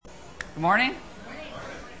Good morning.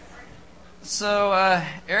 So,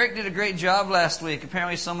 Eric did a great job last week.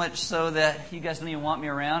 Apparently so much so that you guys don't even want me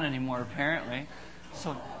around anymore, apparently.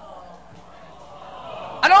 So,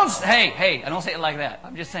 I don't say it like that.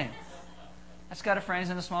 I'm just saying. I just got a friends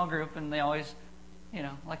in a small group, and they always,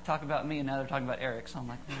 like to talk about me, and now they're talking about Eric. So I'm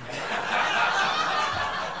like,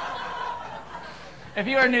 If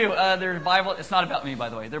you are new, there's a Bible. It's not about me, by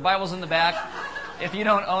the way. There are Bibles in the back. If you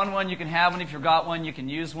don't own one, you can have one. If you've got one, you can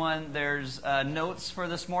use one. There's notes for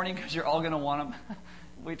this morning because you're all going to want them.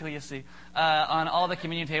 Wait till you see. On all the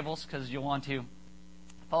communion tables because you'll want to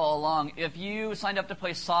follow along. If you signed up to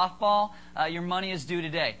play softball, your money is due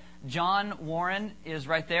today. John Warren is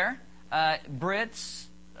right there. Britt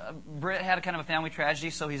had a kind of a family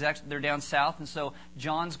tragedy, so they're down south, and so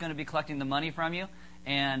John's going to be collecting the money from you.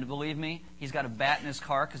 And believe me, he's got a bat in his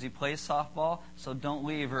car because he plays softball, so don't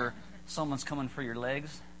leave or someone's coming for your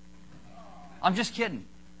legs. I'm just kidding.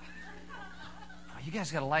 You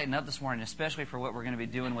guys got to lighten up this morning, especially for what we're going to be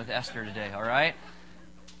doing with Esther today, all right?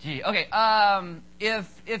 Gee, okay.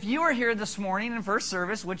 If you are here this morning in first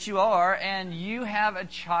service, which you all are, and you have a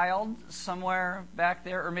child somewhere back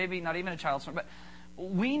there, or maybe not even a child somewhere, but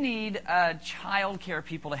we need child care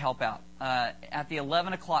people to help out at the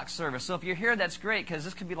 11 o'clock service. So if you're here, that's great, because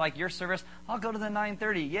this could be like your service. I'll go to the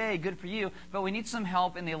 9:30. Yay, good for you. But we need some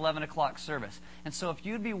help in the 11 o'clock service. And so if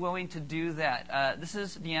you'd be willing to do that, this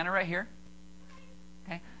is Deanna right here.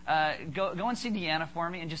 Okay, go and see Deanna for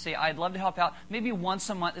me and just say, I'd love to help out. Maybe once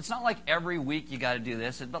a month. It's not like every week you got to do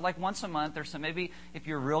this, but like once a month or so. Maybe if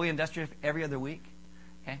you're really industrious, every other week.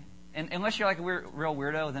 Okay. And unless you're like a real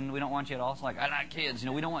weirdo, then we don't want you at all. It's like, I like kids.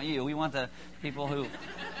 We don't want you. We want the people who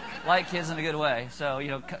like kids in a good way. So,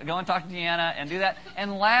 go and talk to Deanna and do that.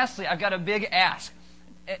 And lastly, I've got a big ask.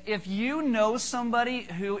 If you know somebody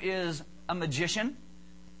who is a magician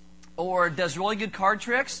or does really good card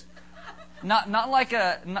tricks, not like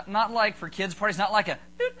for kids parties, not like a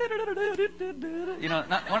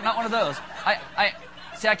not one of those.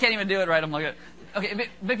 I can't even do it right. I'm like, okay,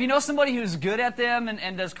 but if you know somebody who's good at them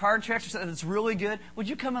and does card tricks or something that's really good, would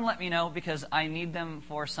you come and let me know? Because I need them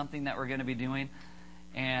for something that we're going to be doing,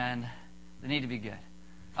 and they need to be good.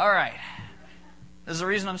 All right. This is the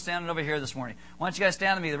reason I'm standing over here this morning. Why don't you guys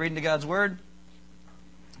stand with me? They're reading to God's Word,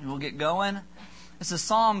 and we'll get going. This is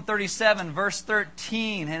Psalm 37, verse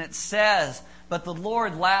 13, and it says, "But the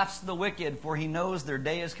Lord laughs at the wicked, for He knows their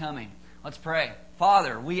day is coming." Let's pray.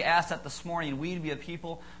 Father, we ask that this morning we'd be a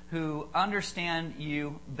people who understand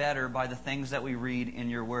You better by the things that we read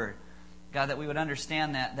in Your Word. God, that we would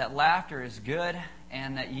understand that laughter is good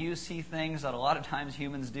and that You see things that a lot of times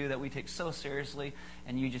humans do that we take so seriously,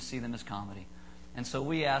 and You just see them as comedy. And so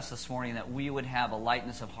we ask this morning that we would have a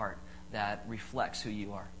lightness of heart that reflects who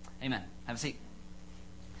You are. Amen. Have a seat.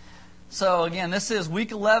 So again, this is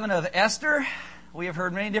week 11 of Esther. We have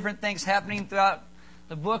heard many different things happening throughout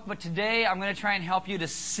the book, but today I'm going to try and help you to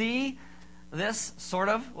see this, sort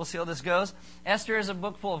of. We'll see how this goes. Esther is a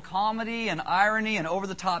book full of comedy and irony and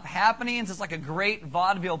over-the-top happenings. It's like a great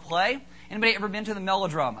vaudeville play. Anybody ever been to the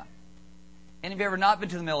melodrama? Anybody ever not been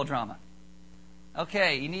to the melodrama?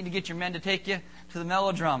 Okay, you need to get your men to take you to the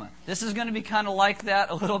melodrama. This is going to be kind of like that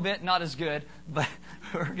a little bit, not as good, but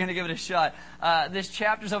we're going to give it a shot. This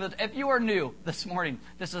chapter's over. If you are new this morning,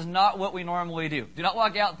 this is not what we normally do. Do not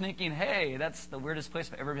walk out thinking, hey, that's the weirdest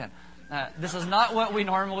place I've ever been. This is not what we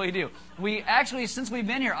normally do. We actually, since we've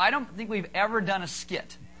been here, I don't think we've ever done a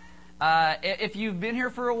skit. If you've been here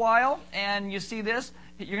for a while and you see this,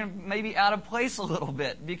 you're going to maybe out of place a little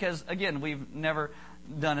bit because, again, we've never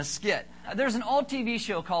done a skit. There's an old TV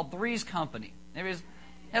show called Three's Company. Has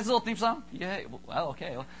a little theme song? Yeah. Well,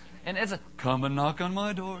 okay. And it's a "Come and knock on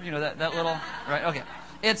my door." That little, right? Okay.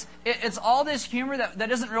 It's all this humor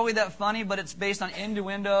that isn't really that funny, but it's based on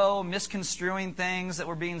innuendo, misconstruing things that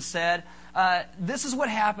were being said. This is what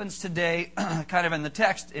happens today, kind of in the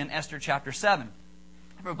text in Esther chapter 7.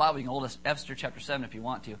 If you have a Bible, you can hold Esther chapter 7 if you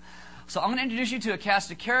want to. So I'm going to introduce you to a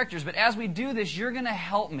cast of characters, but as we do this, you're going to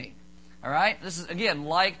help me. All right? This is, again,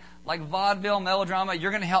 like vaudeville, melodrama.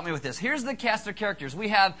 You're going to help me with this. Here's the cast of characters. We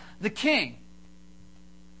have the king.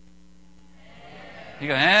 You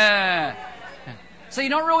go, eh. So you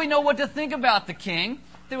don't really know what to think about the king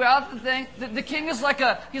throughout the thing. The king is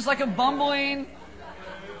he's like a bumbling.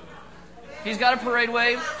 He's got a parade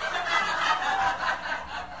wave.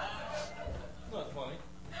 Not funny.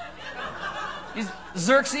 He's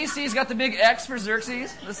Xerxes. See, he's got the big X for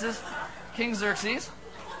Xerxes. This is King Xerxes.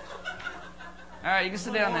 All right, you can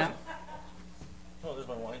sit down now. Oh, there's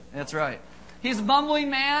my wife. That's right. He's a bumbling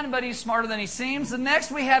man, but he's smarter than he seems. The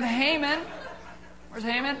next we have Haman. Where's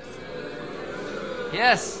Haman?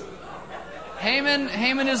 Yes.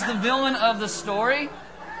 Haman is the villain of the story.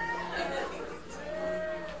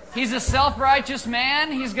 He's a self-righteous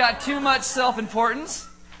man. He's got too much self-importance.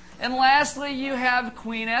 And lastly, you have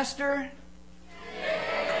Queen Esther.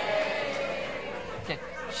 Okay,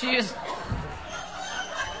 she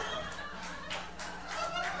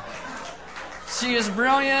is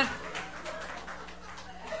brilliant.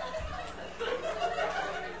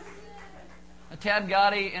 A tad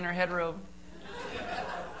gaudy in her head robe.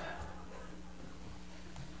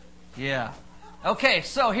 Yeah. Okay,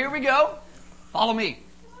 so here we go. Follow me.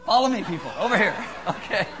 Follow me, people. Over here.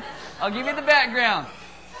 Okay. I'll give you the background.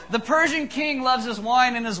 The Persian king loves his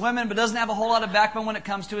wine and his women, but doesn't have a whole lot of backbone when it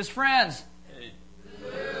comes to his friends.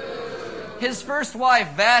 His first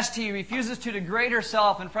wife, Vashti, refuses to degrade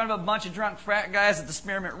herself in front of a bunch of drunk frat guys at the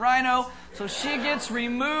Spearmint Rhino, so she gets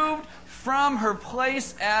removed from her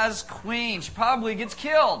place as queen. She probably gets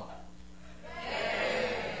killed.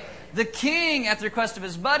 The king, at the request of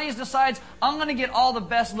his buddies, decides, I'm going to get all the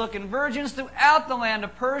best-looking virgins throughout the land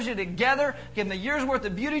of Persia together, give them a year's worth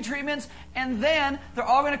of beauty treatments, and then they're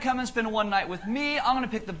all going to come and spend one night with me. I'm going to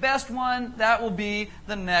pick the best one. That will be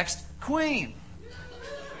the next queen.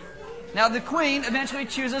 Now, the queen eventually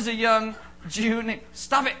chooses a young Jew named...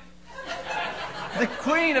 Stop it! The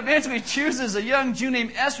queen eventually chooses a young Jew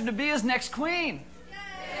named Esther to be his next queen.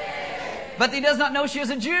 But he does not know she is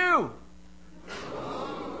a Jew.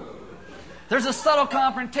 There's a subtle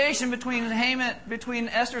confrontation between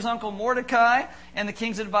Esther's uncle Mordecai and the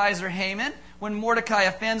king's advisor Haman. When Mordecai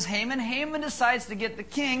offends Haman, Haman decides to get the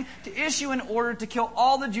king to issue an order to kill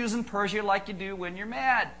all the Jews in Persia like you do when you're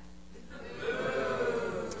mad.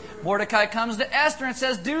 Mordecai comes to Esther and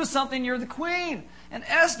says, do something, you're the queen. And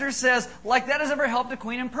Esther says, like that has ever helped a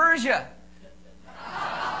queen in Persia.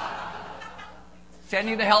 See, I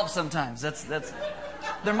need the help sometimes. That's.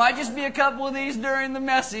 There might just be a couple of these during the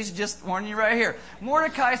message, just warning you right here.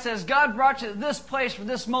 Mordecai says, God brought you to this place for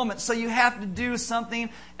this moment, so you have to do something.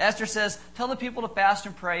 Esther says, tell the people to fast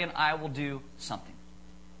and pray, and I will do something.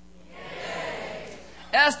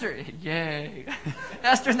 Yay!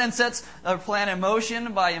 Esther then sets a plan in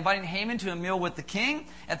motion by inviting Haman to a meal with the king.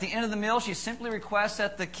 At the end of the meal, she simply requests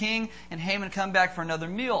that the king and Haman come back for another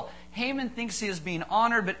meal. Haman thinks he is being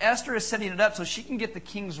honored, but Esther is setting it up so she can get the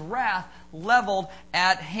king's wrath leveled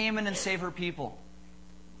at Haman and save her people.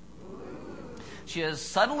 She has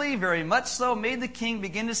subtly, very much so, made the king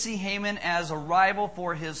begin to see Haman as a rival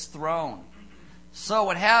for his throne. So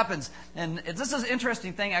what happens, and this is an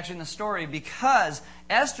interesting thing actually in the story, because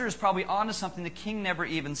Esther is probably onto something the king never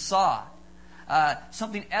even saw.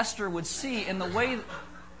 Something Esther would see in the way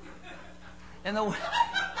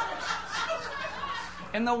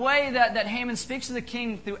that Haman speaks to the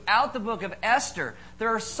king throughout the book of Esther. There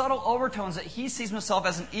are subtle overtones that he sees himself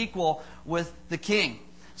as an equal with the king.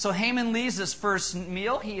 So Haman leaves this first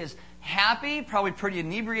meal. He is happy, probably pretty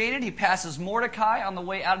inebriated. He passes Mordecai on the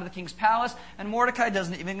way out of the king's palace, and Mordecai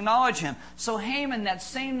doesn't even acknowledge him. So Haman that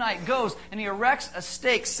same night goes and he erects a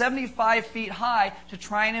stake 75 feet high to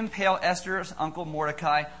try and impale Esther's uncle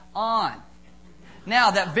Mordecai on. Now,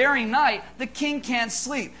 that very night, the king can't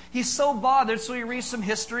sleep. He's so bothered, so he reads some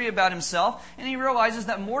history about himself, and he realizes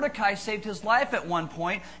that Mordecai saved his life at one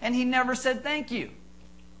point, and he never said thank you.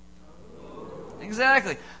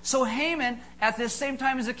 Exactly. So Haman, at the same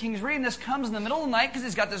time as the king's reading this, comes in the middle of the night because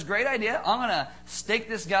he's got this great idea. I'm going to stake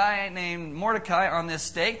this guy named Mordecai on this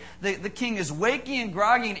stake. The king is wakey and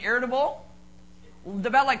groggy and irritable,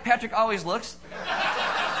 about like Patrick always looks.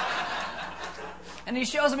 And he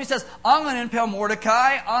shows him, he says, I'm going to impale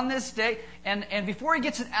Mordecai on this stake. And before he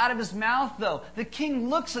gets it out of his mouth, though, the king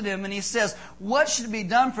looks at him and he says, what should be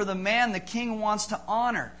done for the man the king wants to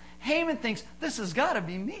honor? Haman thinks, this has got to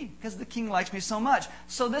be me, because the king likes me so much.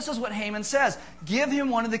 So this is what Haman says. Give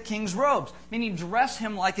him one of the king's robes, meaning dress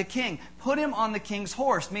him like a king. Put him on the king's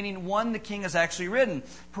horse, meaning one the king has actually ridden.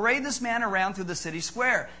 Parade this man around through the city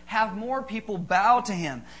square. Have more people bow to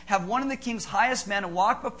him. Have one of the king's highest men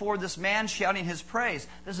walk before this man shouting his praise.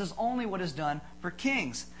 This is only what is done for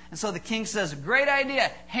kings. And so the king says, great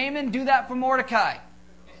idea. Haman, do that for Mordecai.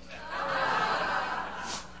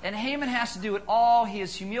 And Haman has to do it all. He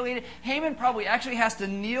is humiliated. Haman probably actually has to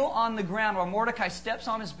kneel on the ground while Mordecai steps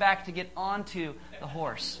on his back to get onto the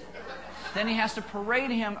horse. Then he has to parade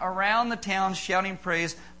him around the town shouting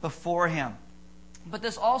praise before him. But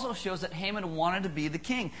this also shows that Haman wanted to be the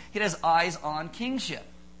king. He had his eyes on kingship.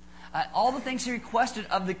 All the things he requested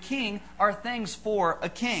of the king are things for a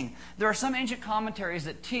king. There are some ancient commentaries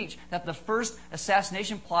that teach that the first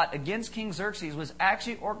assassination plot against King Xerxes was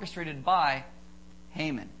actually orchestrated by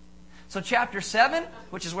Haman. So chapter 7,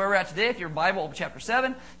 which is where we're at today, if you're Bible, chapter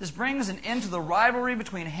 7, this brings an end to the rivalry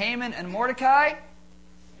between Haman and Mordecai.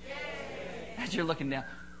 Yay! As you're looking down.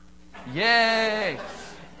 Yay!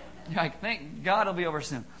 You're like, thank God it'll be over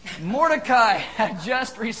soon. Mordecai had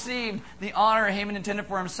just received the honor Haman intended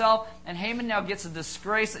for himself, and Haman now gets a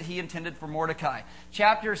disgrace that he intended for Mordecai.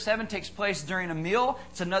 Chapter 7 takes place during a meal.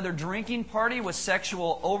 It's another drinking party with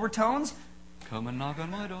sexual overtones. Come and knock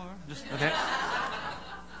on my door. Okay.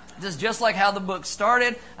 This is just like how the book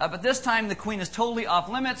started, but this time the queen is totally off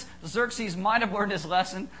limits. Xerxes might have learned his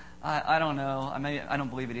lesson. I don't know. I don't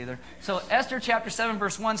believe it either. So Esther chapter 7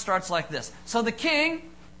 verse 1 starts like this. So the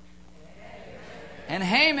king and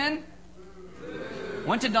Haman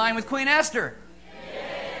went to dine with Queen Esther.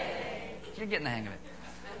 You're getting the hang of it.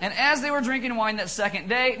 And as they were drinking wine that second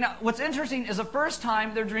day, now what's interesting is the first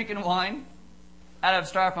time they're drinking wine out of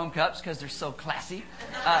styrofoam cups because they're so classy.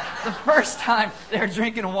 The first time they're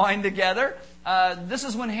drinking wine together, this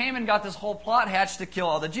is when Haman got this whole plot hatched to kill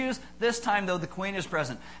all the Jews. This time, though, the queen is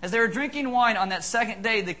present. As they were drinking wine on that second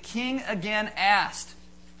day, the king again asked,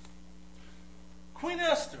 Queen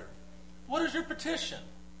Esther, what is your petition?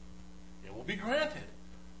 It will be granted.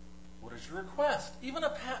 What is your request? Even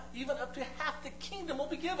up to half the kingdom will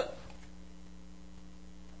be given.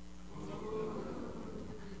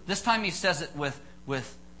 This time he says it with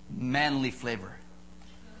manly flavor.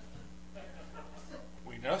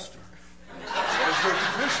 Queen Esther, what is your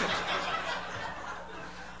petition?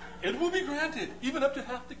 It will be granted, even up to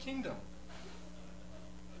half the kingdom.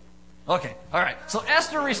 Okay, all right. So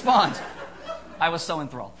Esther responds. I was so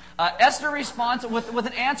enthralled. Esther responds with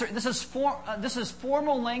an answer. This is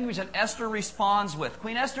formal language that Esther responds with.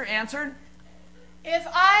 Queen Esther answered, If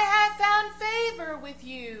I have found favor with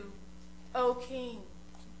you, O king,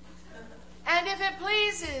 and if it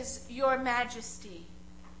pleases your majesty,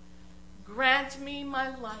 grant me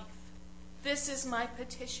my life. This is my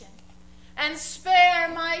petition. And spare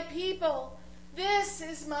my people. This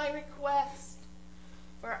is my request.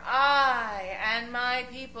 For I and my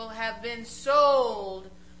people have been sold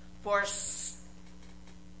for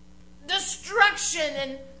destruction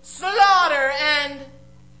and slaughter and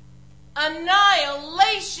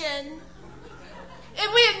annihilation.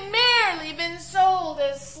 If we had merely been sold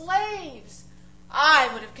as slaves, I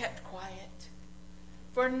would have kept quiet.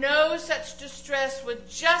 For no such distress would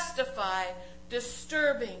justify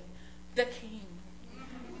disturbing the king.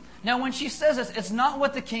 Now, when she says this, it's not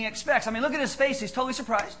what the king expects. I mean, look at his face. He's totally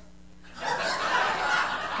surprised.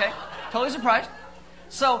 Okay? Totally surprised.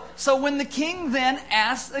 So when the king then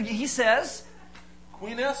asks, he says,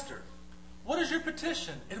 Queen Esther, what is your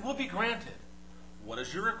petition? It will be granted. What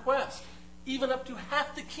is your request? Even up to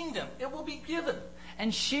half the kingdom, it will be given.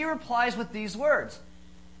 And she replies with these words.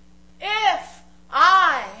 If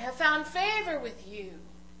I have found favor with you,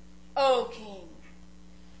 O king,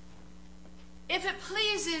 if it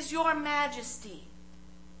pleases your majesty,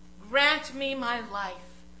 grant me my life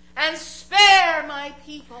and spare my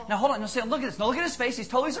people. Now hold on. Look at this. Now look at his face. He's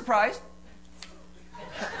totally surprised.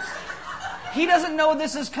 He doesn't know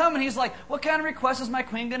this is coming. He's like, what kind of request is my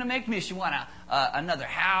queen going to make me? She want another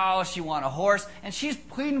house. She want a horse. And she's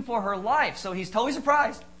pleading for her life. So he's totally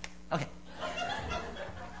surprised. Okay.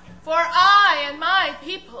 For I and my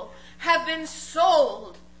people have been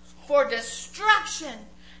sold for destruction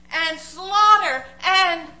and slaughter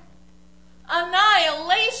and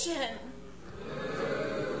annihilation.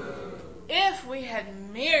 If we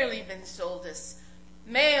had merely been sold as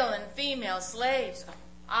male and female slaves,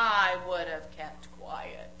 I would have kept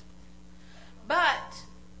quiet. But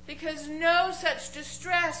because no such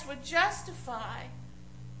distress would justify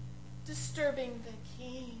disturbing the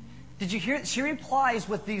king. Did you hear it? She replies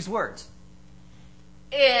with these words.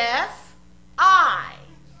 If I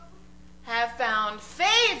have found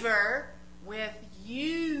favor with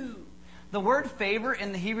you. The word favor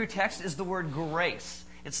in the Hebrew text is the word grace.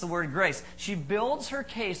 It's the word grace. She builds her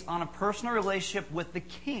case on a personal relationship with the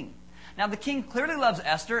king. Now, the king clearly loves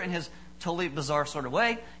Esther in his totally bizarre sort of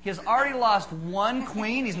way. He has already lost one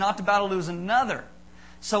queen. He's not about to lose another.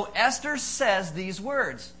 So Esther says these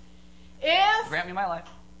words. If grant me my life.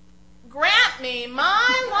 Grant me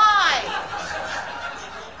my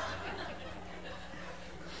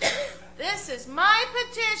life. This is my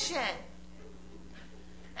petition.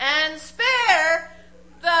 And spare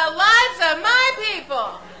the lives of my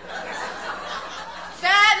people.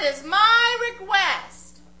 That is my request.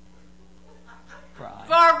 Cry.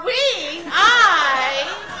 For I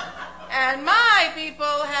and my people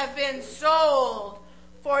have been sold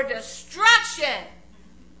for destruction,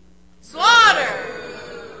 slaughter,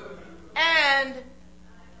 and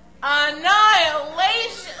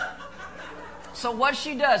annihilation. So what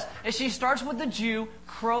she does is she starts with the Jew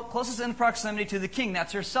closest in proximity to the king.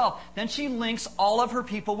 That's herself. Then she links all of her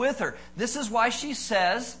people with her. This is why she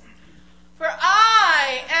says, "For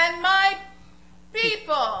I and my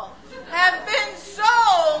people have been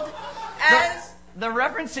sold as..." The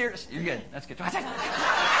reference here... You're good. That's good.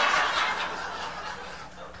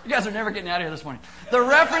 You guys are never getting out of here this morning. The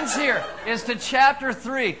reference here is to chapter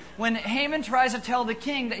 3, when Haman tries to tell the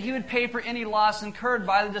king that he would pay for any loss incurred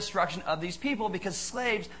by the destruction of these people because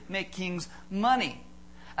slaves make kings money.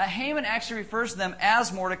 Haman actually refers to them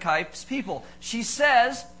as Mordecai's people. She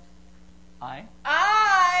says, I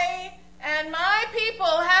and my people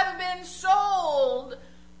have been sold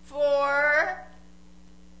for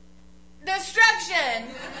destruction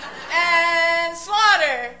and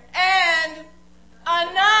slaughter and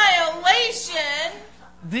annihilation.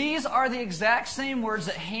 These are the exact same words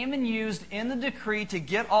that Haman used in the decree to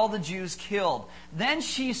get all the Jews killed. Then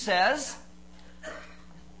she says,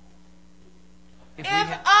 if we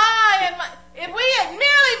had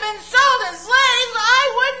merely been sold as slaves,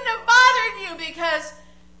 I wouldn't have bothered you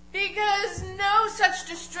because no such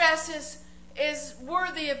distress is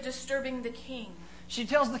worthy of disturbing the king. She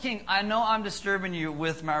tells the king, I know I'm disturbing you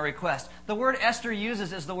with my request. The word Esther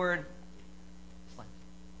uses is the word...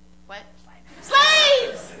 What?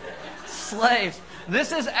 Slaves! Slaves.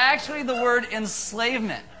 This is actually the word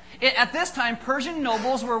enslavement. At this time, Persian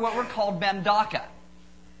nobles were what were called bandaka.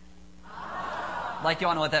 Like you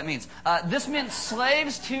all know what that means. This meant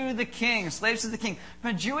slaves to the king. Slaves to the king.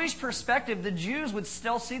 From a Jewish perspective, the Jews would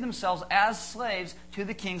still see themselves as slaves to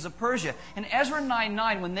the kings of Persia. In Ezra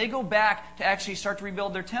 9:9, when they go back to actually start to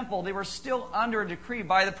rebuild their temple, they were still under a decree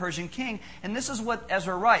by the Persian king. And this is what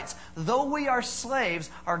Ezra writes. Though we are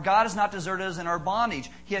slaves, our God has not deserted us in our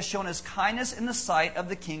bondage. He has shown us kindness in the sight of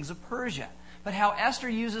the kings of Persia. But how Esther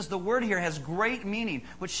uses the word here has great meaning.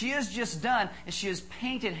 What she has just done is she has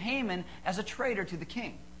painted Haman as a traitor to the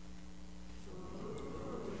king.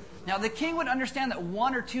 Now, the king would understand that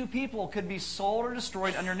one or two people could be sold or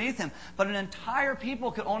destroyed underneath him, but an entire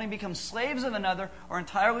people could only become slaves of another or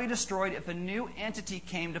entirely destroyed if a new entity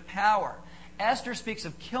came to power. Esther speaks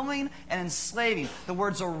of killing and enslaving. The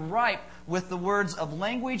words are ripe with the words of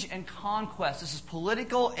language and conquest. This is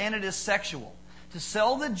political and it is sexual. To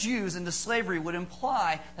sell the Jews into slavery would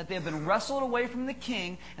imply that they have been wrestled away from the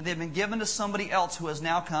king and they have been given to somebody else who has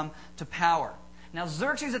now come to power. Now,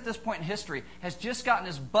 Xerxes at this point in history has just gotten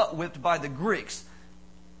his butt whipped by the Greeks.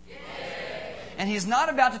 Yay. And he's not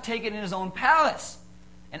about to take it in his own palace.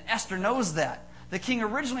 And Esther knows that. The king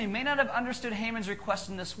originally may not have understood Haman's request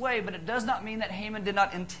in this way, but it does not mean that Haman did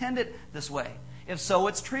not intend it this way. If so,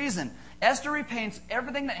 it's treason. Esther repaints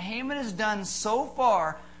everything that Haman has done so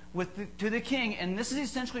far to the king, and this is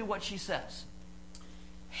essentially what she says.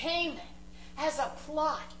 Haman has a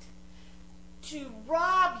plot to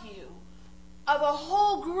rob you of a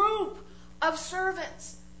whole group of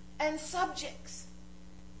servants and subjects,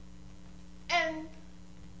 and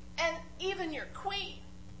even your queen,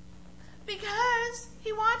 because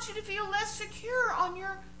he wants you to feel less secure on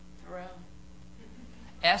your throne.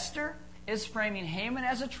 Esther is framing Haman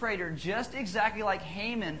as a traitor just exactly like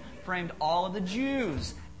Haman framed all of the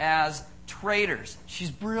Jews as traitors. She's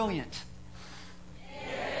brilliant.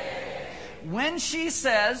 When she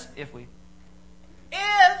says, if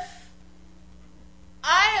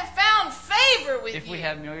I have found favor with you. If we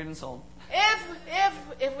have merely been sold.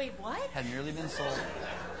 If we what? Had merely been sold.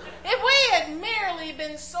 If we had merely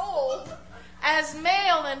been sold as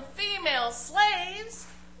male and female slaves,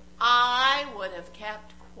 I would have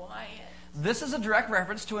kept quiet. This is a direct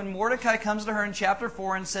reference to when Mordecai comes to her in chapter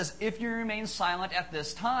 4 and says, if you remain silent at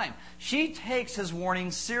this time. She takes his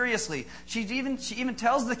warning seriously. She even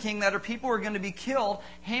tells the king that her people were going to be killed.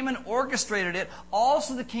 Haman orchestrated it.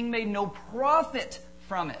 Also, the king made no profit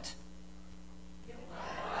from it.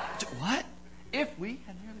 What? If we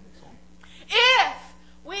had merely been sold. If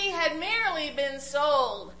we had merely been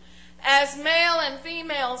sold as male and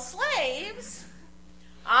female slaves,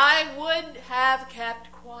 I would have kept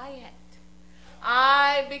quiet.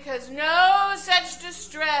 Because no such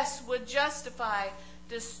distress would justify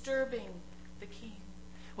disturbing the king.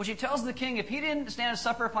 Well, she tells the king if he didn't stand to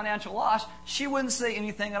suffer a financial loss, she wouldn't say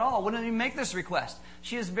anything at all, wouldn't even make this request.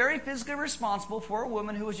 She is very physically responsible for a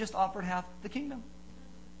woman who was just offered half the kingdom.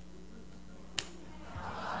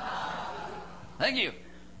 Thank you.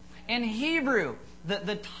 In Hebrew,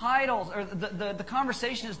 the titles, or the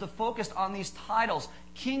conversation is focused on these titles.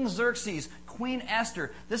 King Xerxes, Queen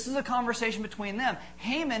Esther. This is a conversation between them.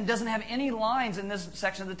 Haman doesn't have any lines in this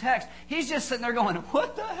section of the text. He's just sitting there going,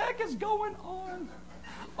 what the heck is going on?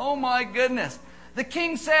 Oh my goodness. The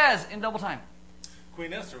king says in double time,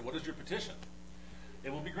 Queen Esther, what is your petition?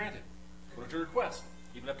 It will be granted. What is your request?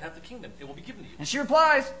 Even up to half the kingdom, it will be given to you. And she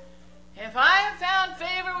replies, If I have found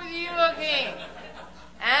favor with you, O king,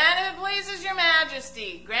 and if it pleases your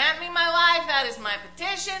majesty, grant me my life, that is my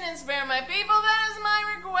petition, and spare my people, that is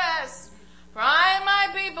my request. For I and my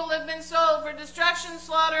people have been sold for destruction,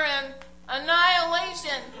 slaughter, and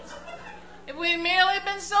annihilation. If we had merely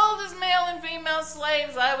been sold as male and female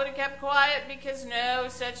slaves, I would have kept quiet, because no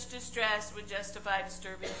such distress would justify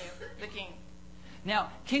disturbing you, the king.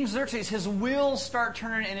 now, King Xerxes, his wheels start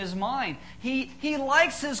turning in his mind. He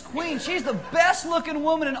likes his queen. She's the best looking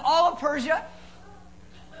woman in all of Persia.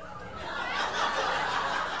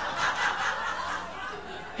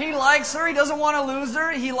 He likes her. He doesn't want to lose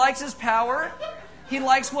her. He likes his power. He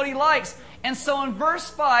likes what he likes. And so in verse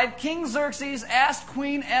 5, King Xerxes asked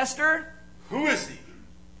Queen Esther, Who is he?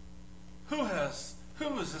 Who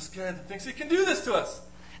is this guy that thinks he can do this to us?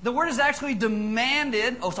 the word is actually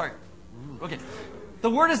demanded. Oh, sorry. Okay. The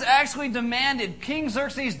word is actually demanded. King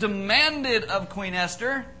Xerxes demanded of Queen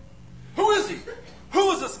Esther. Who is he?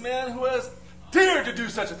 Who is this man who has dared to do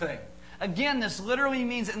such a thing? Again, this literally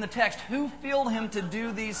means in the text, who filled him to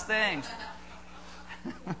do these things?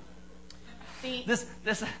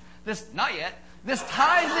 This, not yet. This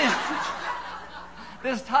ties in.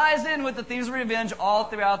 This ties in with the Thieves' Revenge all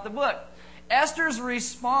throughout the book. Esther's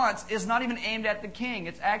response is not even aimed at the king.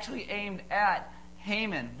 It's actually aimed at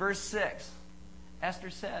Haman. Verse 6.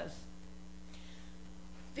 Esther says,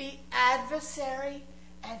 The adversary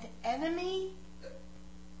and enemy?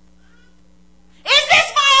 Is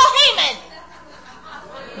this vile Haman?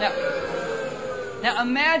 Now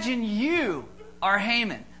imagine you are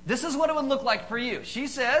Haman. This is what it would look like for you. She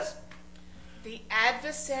says, The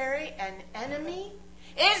adversary and enemy?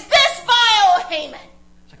 Is this vile Haman?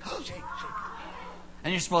 it's like, oh, shake.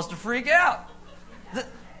 And you're supposed to freak out.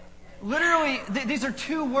 Literally, these are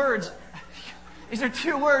two words. These are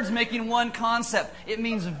two words making one concept. It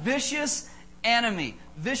means vicious enemy.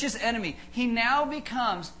 Vicious enemy. Haman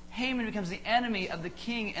becomes the enemy of the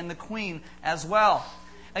king and the queen as well.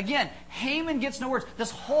 Again, Haman gets no words. This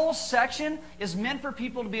whole section is meant for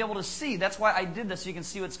people to be able to see. That's why I did this, so you can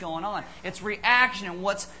see what's going on. It's reaction and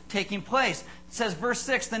what's taking place. It says, verse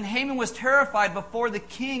 6, Then Haman was terrified before the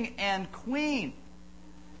king and queen.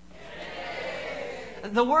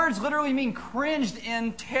 The words literally mean cringed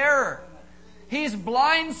in terror. He's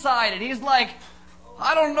blindsided. He's like,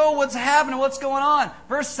 I don't know what's happening, what's going on.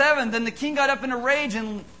 Verse 7, Then the king got up in a rage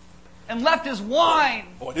and left his wine.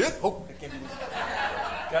 Oh, I did? Oh, I can't do this.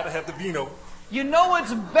 Gotta have the vino. You know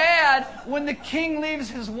it's bad when the king leaves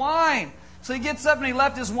his wine. So he gets up and he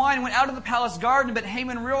left his wine and went out of the palace garden. But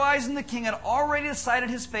Haman, realizing the king had already decided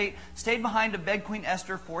his fate, stayed behind to beg Queen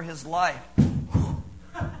Esther for his life.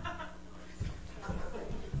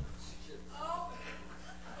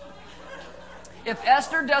 If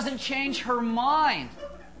Esther doesn't change her mind,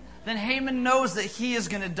 then Haman knows that he is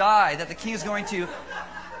going to die, that the king is going to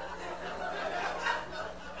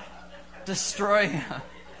destroy him.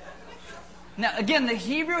 Now, again, the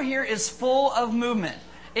Hebrew here is full of movement.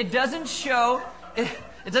 It doesn't show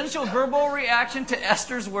verbal reaction to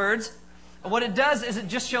Esther's words. What it does is it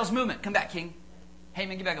just shows movement. Come back, king.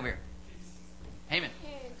 Haman, get back over here. Haman.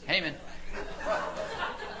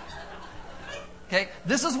 Okay,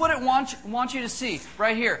 this is what it wants you to see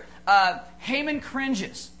right here. Haman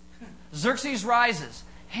cringes. Xerxes rises.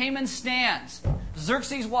 Haman stands.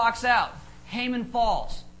 Xerxes walks out. Haman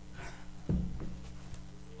falls.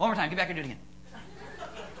 One more time. Get back and do it again.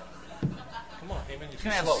 Come on, Haman. He's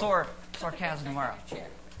going to have sarcasm tomorrow.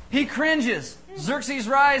 He cringes. Xerxes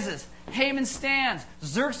rises. Haman stands.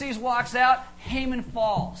 Xerxes walks out. Haman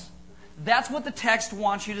falls. That's what the text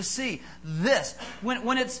wants you to see. This,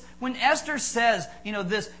 when Esther says,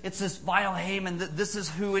 it's this vile Haman, this is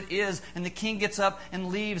who it is, and the king gets up and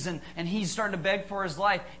leaves, and he's starting to beg for his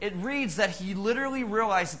life, it reads that he literally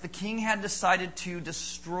realized that the king had decided to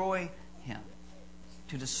destroy him.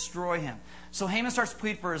 So Haman starts to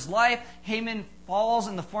plead for his life. Haman falls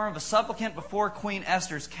in the form of a supplicant before Queen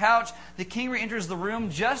Esther's couch. The king re-enters the room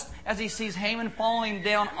just as he sees Haman falling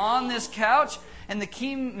down on this couch, and the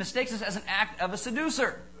king mistakes this as an act of a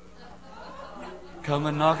seducer. Come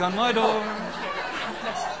and knock on my door.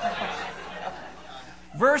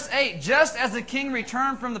 Verse 8, just as the king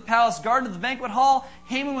returned from the palace garden to the banquet hall,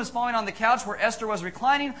 Haman was falling on the couch where Esther was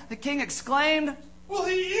reclining. The king exclaimed, Will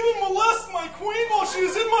he even molest my queen while she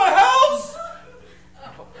is in my house?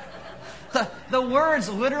 The words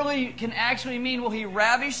literally can actually mean, will he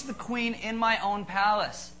ravish the queen in my own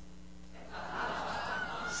palace?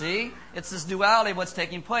 See? It's this duality of what's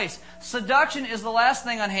taking place. Seduction is the last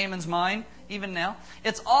thing on Haman's mind, even now.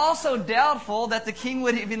 It's also doubtful that the king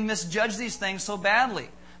would even misjudge these things so badly.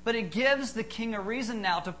 But it gives the king a reason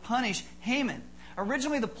now to punish Haman.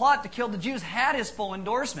 Originally, the plot to kill the Jews had his full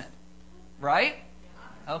endorsement. Right?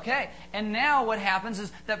 Okay. And now what happens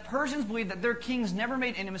is that Persians believe that their kings never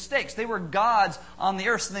made any mistakes. They were gods on the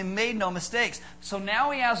earth, so they made no mistakes. So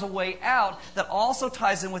now he has a way out that also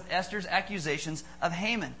ties in with Esther's accusations of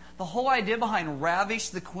Haman. The whole idea behind ravish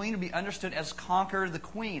the queen would be understood as conquer the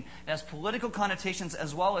queen. It has political connotations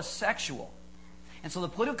as well as sexual. And so the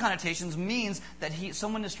political connotations means that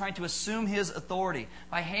someone is trying to assume his authority.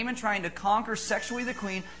 By Haman trying to conquer sexually the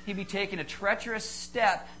queen, he'd be taking a treacherous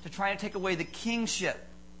step to try to take away the kingship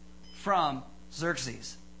from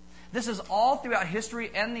Xerxes. This is all throughout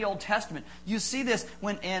history and the Old Testament. You see this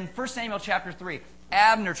when in 1 Samuel chapter 3,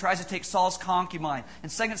 Abner tries to take Saul's concubine. In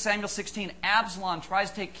 2 Samuel 16, Absalom tries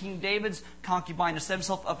to take King David's concubine to set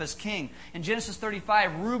himself up as king. In Genesis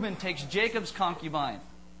 35, Reuben takes Jacob's concubine.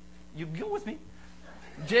 You go with me.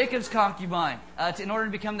 Jacob's concubine in order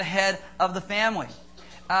to become the head of the family.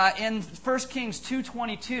 In 1 Kings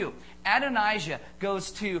 2:22, Adonijah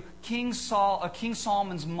goes to King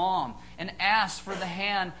Solomon's mom and asks for the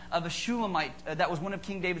hand of a Shulamite that was one of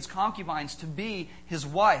King David's concubines to be his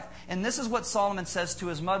wife. And this is what Solomon says to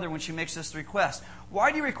his mother when she makes this request.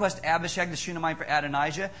 Why do you request Abishag the Shunammite for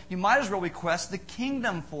Adonijah? You might as well request the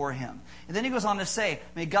kingdom for him. And then he goes on to say,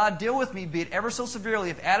 may God deal with me, be it ever so severely,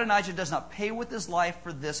 if Adonijah does not pay with his life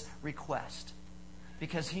for this request.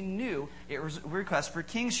 Because he knew it was a request for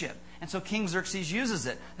kingship. And so King Xerxes uses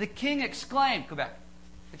it. The king exclaimed, go back.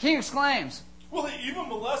 The king exclaims, will he even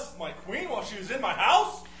molest my queen while she was in my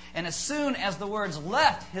house? And as soon as the words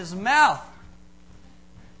left his mouth,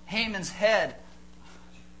 Haman's head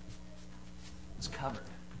is covered.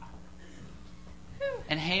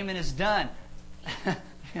 And Haman is done.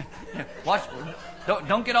 Watch,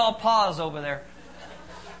 don't get all paws over there.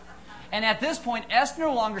 And at this point, Esther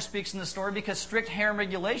no longer speaks in the story because strict harem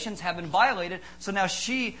regulations have been violated, so now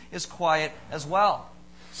she is quiet as well.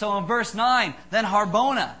 So in verse 9, then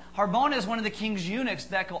Harbona. Harbona is one of the king's eunuchs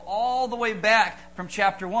that go all the way back from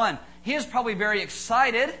chapter 1. He is probably very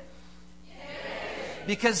excited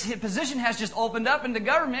because his position has just opened up in the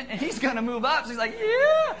government and he's going to move up. So he's like,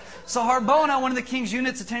 yeah! So Harbona, one of the king's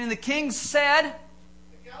eunuchs attending the king, said,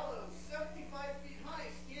 the gallows 75 feet high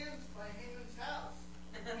stands by Haman's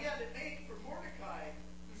house. He had it made for Mordecai,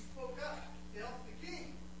 who spoke up to help the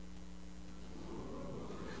king.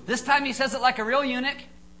 This time he says it like a real eunuch.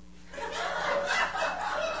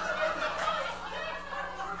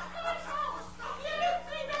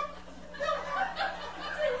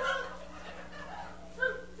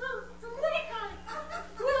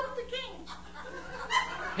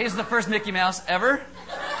 He's the first Mickey Mouse ever.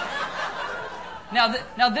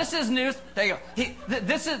 Now this is news. There you go.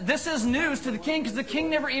 This is news to the king because the king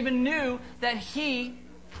never even knew that he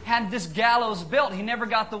had this gallows built. He never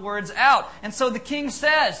got the words out. And so the king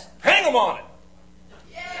says, hang him on it.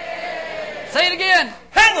 Yay! Say it again.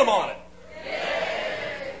 Hang him on it.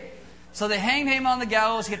 Yay! So they hanged him on the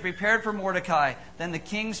gallows. He had prepared for Mordecai. Then the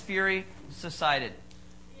king's fury subsided.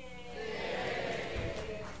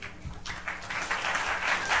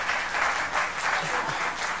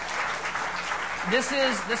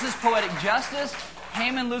 This is poetic justice.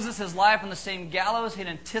 Haman loses his life on the same gallows he'd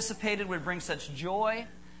anticipated would bring such joy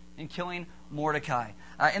in killing Mordecai.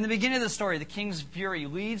 In the beginning of the story, the king's fury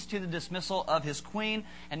leads to the dismissal of his queen,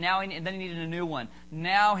 and then he needed a new one.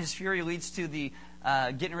 Now his fury leads to the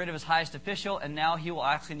getting rid of his highest official, and now he will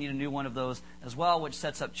actually need a new one of those as well, which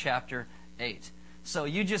sets up chapter 8. So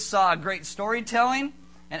you just saw great storytelling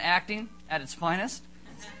and acting at its finest.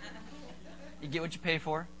 You get what you pay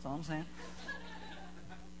for. That's all I'm saying.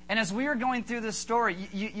 And as we are going through this story,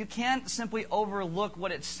 you can't simply overlook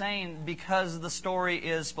what it's saying because the story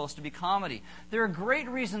is supposed to be comedy. There are great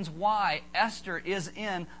reasons why Esther is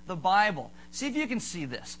in the Bible. See if you can see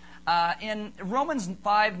this. In Romans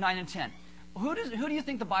 5, 9, and 10, who do you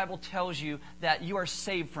think the Bible tells you that you are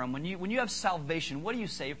saved from? When you have salvation, what are you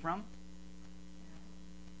saved from?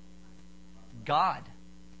 God.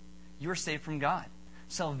 You are saved from God.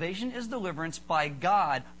 Salvation is deliverance by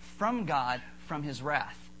God from His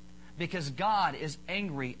wrath. Because God is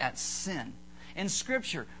angry at sin. In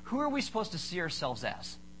Scripture, who are we supposed to see ourselves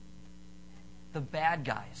as? The bad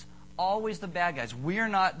guys. always the bad guys. We are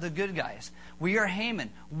not the good guys. We are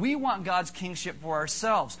Haman. We want God's kingship for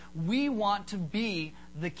ourselves. We want to be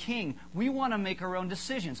the king. We want to make our own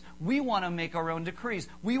decisions. We want to make our own decrees.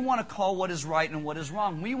 We want to call what is right and what is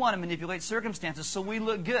wrong. We want to manipulate circumstances so we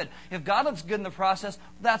look good. If God looks good in the process,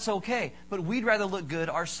 that's okay. But we'd rather look good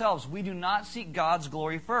ourselves. We do not seek God's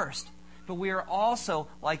glory first. But we are also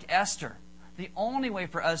like Esther. The only way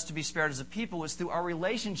for us to be spared as a people is through our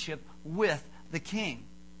relationship with the king.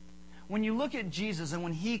 When you look at Jesus and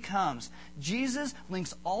when He comes, Jesus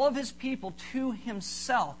links all of His people to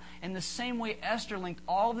Himself in the same way Esther linked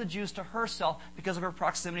all of the Jews to herself because of her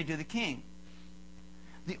proximity to the king.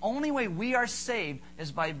 The only way we are saved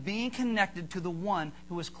is by being connected to the one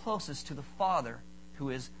who is closest to the Father, who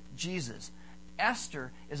is Jesus.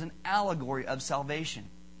 Esther is an allegory of salvation.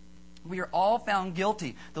 We are all found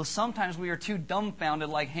guilty, though sometimes we are too dumbfounded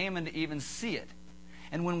like Haman to even see it.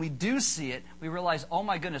 And when we do see it, we realize, oh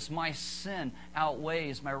my goodness, my sin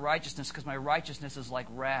outweighs my righteousness because my righteousness is like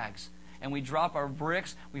rags. And we drop our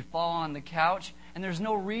bricks, we fall on the couch, and there's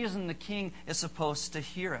no reason the king is supposed to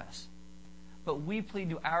hear us. But we plead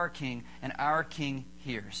to our king, and our king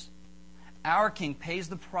hears. Our king pays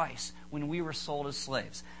the price when we were sold as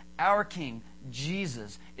slaves. Our king,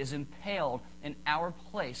 Jesus, is impaled in our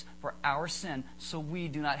place for our sin so we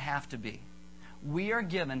do not have to be. We are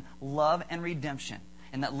given love and redemption.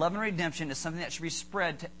 And that love and redemption is something that should be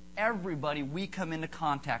spread to everybody we come into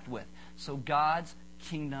contact with. So God's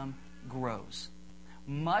kingdom grows.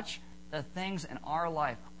 Much the things in our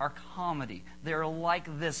life are comedy. They're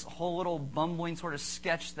like this whole little bumbling sort of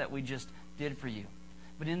sketch that we just did for you.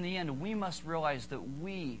 But in the end, we must realize that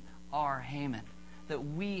we are Haman, that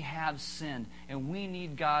we have sinned, and we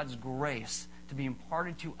need God's grace to be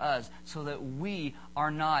imparted to us so that we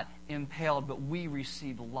are not impaled, but we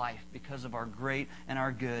receive life because of our great and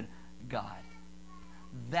our good God.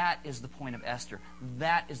 That is the point of Esther.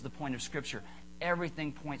 That is the point of Scripture.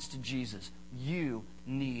 Everything points to Jesus. You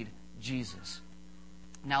need Jesus.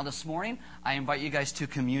 Now this morning, I invite you guys to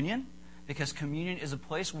communion, because communion is a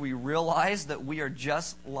place where we realize that we are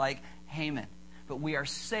just like Haman, but we are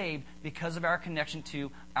saved because of our connection to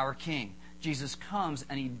our King. Jesus comes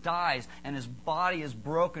and He dies, and His body is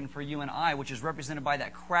broken for you and I, which is represented by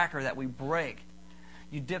that cracker that we break.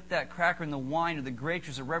 You dip that cracker in the wine or the grape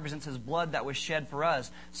juice. It represents His blood that was shed for us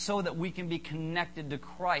so that we can be connected to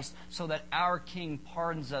Christ, so that our King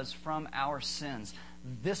pardons us from our sins.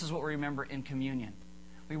 This is what we remember in communion.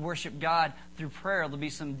 We worship God through prayer. There'll be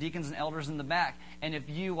some deacons and elders in the back. And if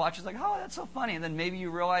you watch, it's like, oh, that's so funny. And then maybe you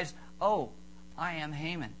realize, oh, I am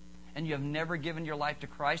Haman. And you have never given your life to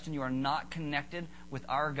Christ, and you are not connected with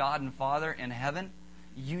our God and Father in heaven,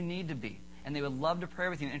 you need to be. And they would love to pray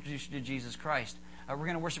with you and introduce you to Jesus Christ. We're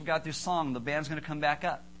going to worship God through song. The band's going to come back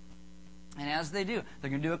up. And as they do, they're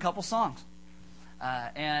going to do a couple songs.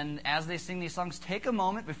 And as they sing these songs, take a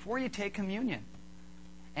moment before you take communion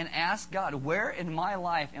and ask God, where in my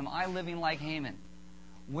life am I living like Haman?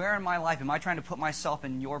 Where in my life am I trying to put myself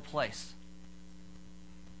in your place?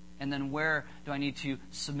 And then where do I need to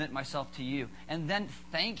submit myself to you? And then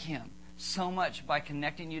thank Him so much by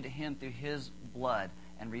connecting you to Him through His blood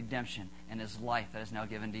and redemption and His life that is now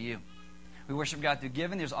given to you. We worship God through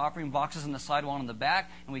giving. There's offering boxes on the sidewall in the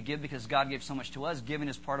back, and we give because God gave so much to us. Giving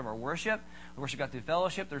is part of our worship. We worship God through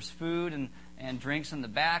fellowship. There's food and drinks in the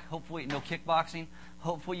back. Hopefully, no kickboxing.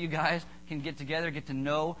 Hopefully, you guys can get together, get to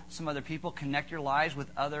know some other people, connect your lives with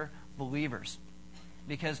other believers.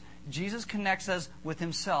 Because Jesus connects us with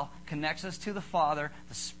Himself, connects us to the Father.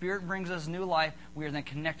 The Spirit brings us new life. We are then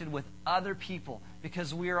connected with other people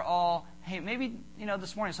because we are all, hey, maybe,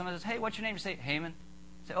 this morning someone says, hey, what's your name? You say, Haman.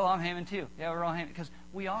 Say, oh, I'm Haman too. Yeah, we're all Haman. Because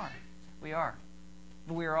we are. We are.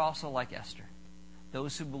 But we are also like Esther.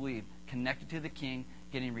 Those who believe, connected to the King,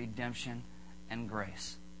 getting redemption and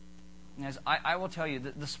grace. And as I will tell you,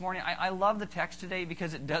 this morning, I love the text today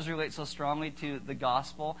because it does relate so strongly to the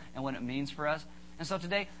gospel and what it means for us. And so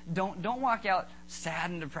today, don't walk out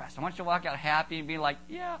sad and depressed. I want you to walk out happy and be like,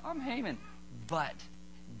 yeah, I'm Haman. But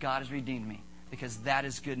God has redeemed me because that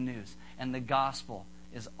is good news. And the gospel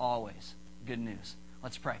is always good news.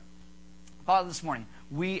 Let's pray. Father, this morning,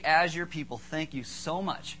 we as your people thank you so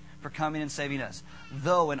much for coming and saving us.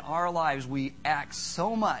 Though in our lives we act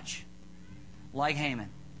so much like Haman,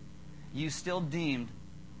 you still deemed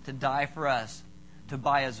to die for us, to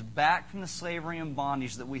buy us back from the slavery and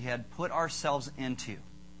bondage that we had put ourselves into.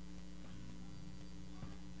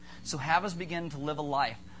 So have us begin to live a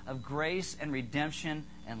life of grace and redemption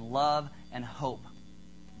and love and hope,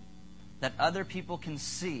 that other people can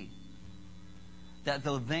see that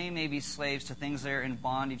though they may be slaves to things they're in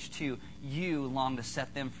bondage to, you long to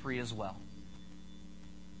set them free as well.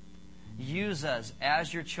 Use us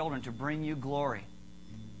as your children to bring you glory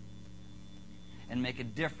and make a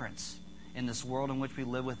difference in this world in which we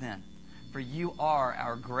live within. For you are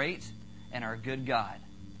our great and our good God.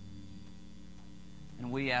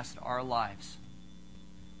 And we ask that our lives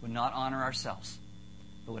would not honor ourselves,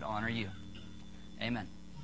 but would honor you. Amen.